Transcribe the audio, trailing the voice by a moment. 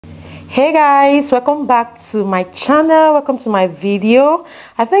Hey guys, welcome back to my channel. Welcome to my video.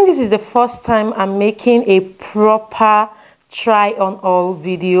 I think this is the first time I'm making a proper try on all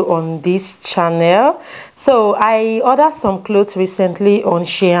video on this channel. So I ordered some clothes recently on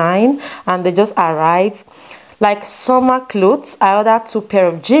SHEIN and they just arrived. Like summer clothes, I ordered 2 pair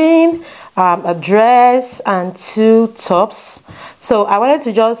of jeans, a dress and 2 tops. So I wanted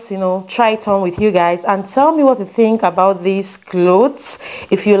to just try it on with you guys and tell me what you think about these clothes,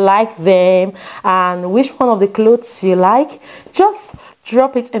 if you like them and which one of the clothes you like. Just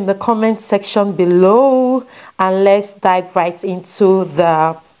drop it in the comment section below and let's dive right into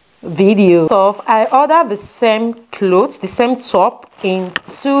the video. So I ordered the same clothes, the same top in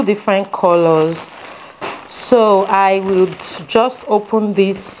 2 different colors. So I would just open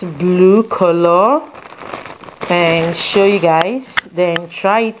this blue color and show you guys, then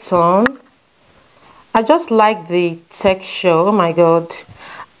try it on. I just like the texture. Oh my god,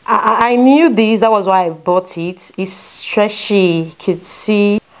 I knew this, that was why I bought it. It's stretchy, you can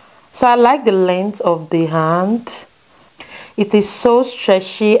see. So I like the length of the hand. It is so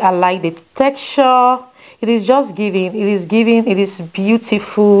stretchy. I like the texture. It is just giving, it is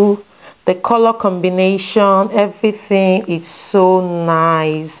beautiful. The color combination, everything is so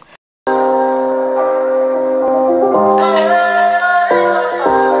nice.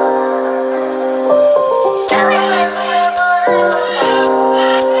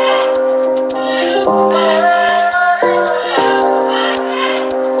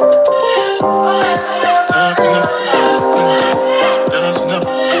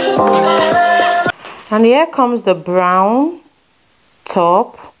 And here comes the brown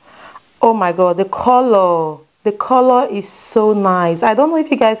top. Oh my god, the color is so nice. I don't know if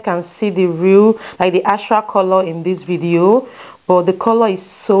you guys can see the real, like the actual color in this video, but the color is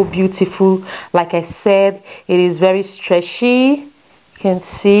so beautiful. Like I said, it is very stretchy. You can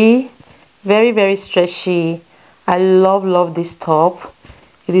see, very stretchy. I love this top.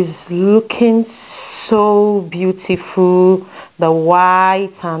 It is looking so beautiful. The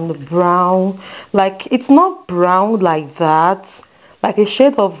white and the brown, like it's not brown like that, like a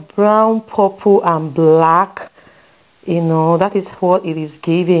shade of brown, purple and black, that is what it is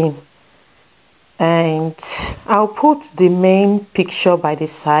giving. And I'll put the main picture by the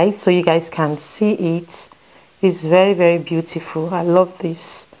side so you guys can see it. It's very beautiful. I love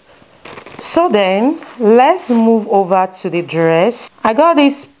this. So then let's move over to the dress. I got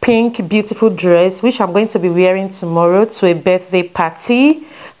this pink beautiful dress which I'm going to be wearing tomorrow to a birthday party.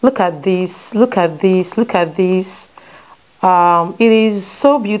 Look at this, look at this, look at this. It is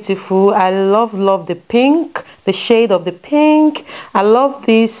so beautiful. I love the pink, the shade of the pink. I love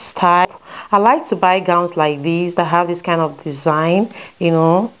this style. I like to buy gowns like these that have this kind of design,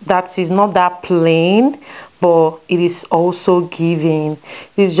 that is not that plain, but it is also giving.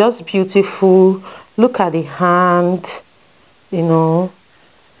 It's just beautiful. Look at the hand, the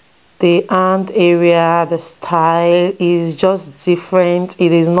hand area, the style is just different.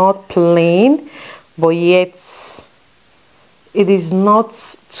 It is not plain, but yet it is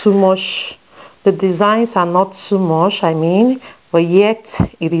not too much. The designs are not too much, but yet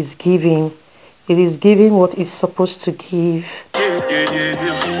it is giving. It is giving what it's supposed to give.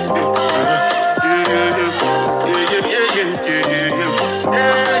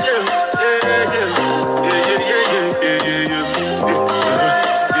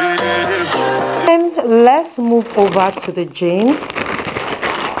 And let's move over to the jean.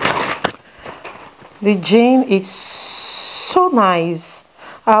 The jean is so nice.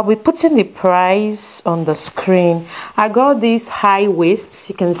 I'll be putting the price on the screen. I got this high waist.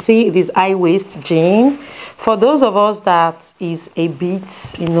 You can see it is high waist jean. For those of us that is a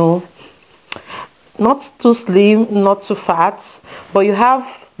bit, not too slim, not too fat, but you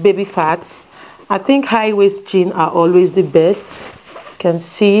have baby fats, I think high waist jean are always the best. You can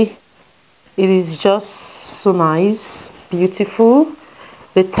see it is just so nice, beautiful.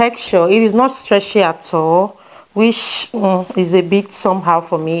 The texture, it is not stretchy at all, which is a bit somehow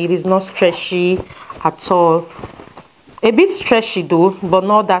for me. It is not stretchy at all. A bit stretchy though, but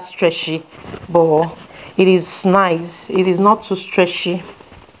not that stretchy. But it is nice. It is not too stretchy,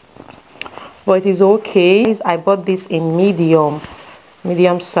 but it is okay. I bought this in medium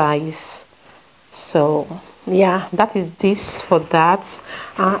size. So yeah, that is this for that.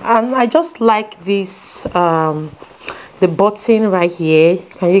 And I just like this, the button right here.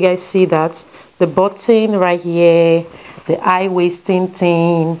 Can you guys see that? The button right here, the high waisting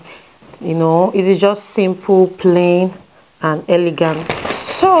thing, it is just simple, plain and elegant.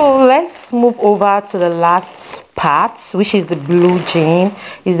 So let's move over to the last part, which is the blue jean.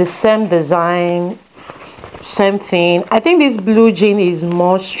 It's the same design Same thing. I think this blue jean is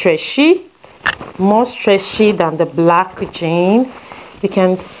more stretchy than the black jean. You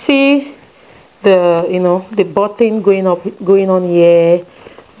can see the, you know, the button going on here.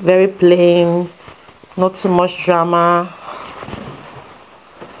 Very plain, not too much drama.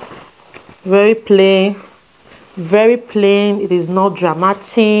 Very plain, it is not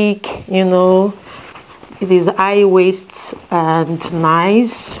dramatic, you know. It is high waist and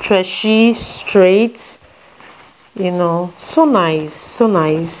nice, stretchy, straight, you know, so nice, so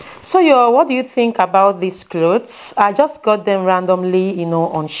nice. So y'all, what do you think about these clothes? I just got them randomly, you know,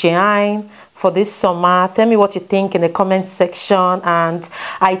 on SHEIN for this summer. Tell me what you think in the comment section, and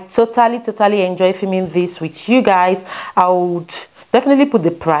I totally enjoy filming this with you guys. I would definitely put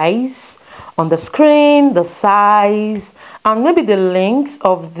the price on the screen, the size, and maybe the links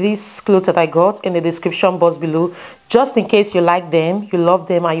of these clothes that I got in the description box below, just in case you like them, you love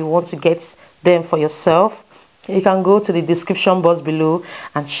them, and you want to get them for yourself. You can go to the description box below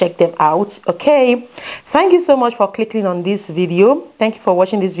and check them out. Okay, thank you so much for clicking on this video. Thank you for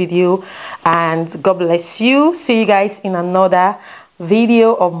watching this video, and God bless you. See you guys in another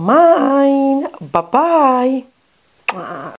video of mine. Bye bye.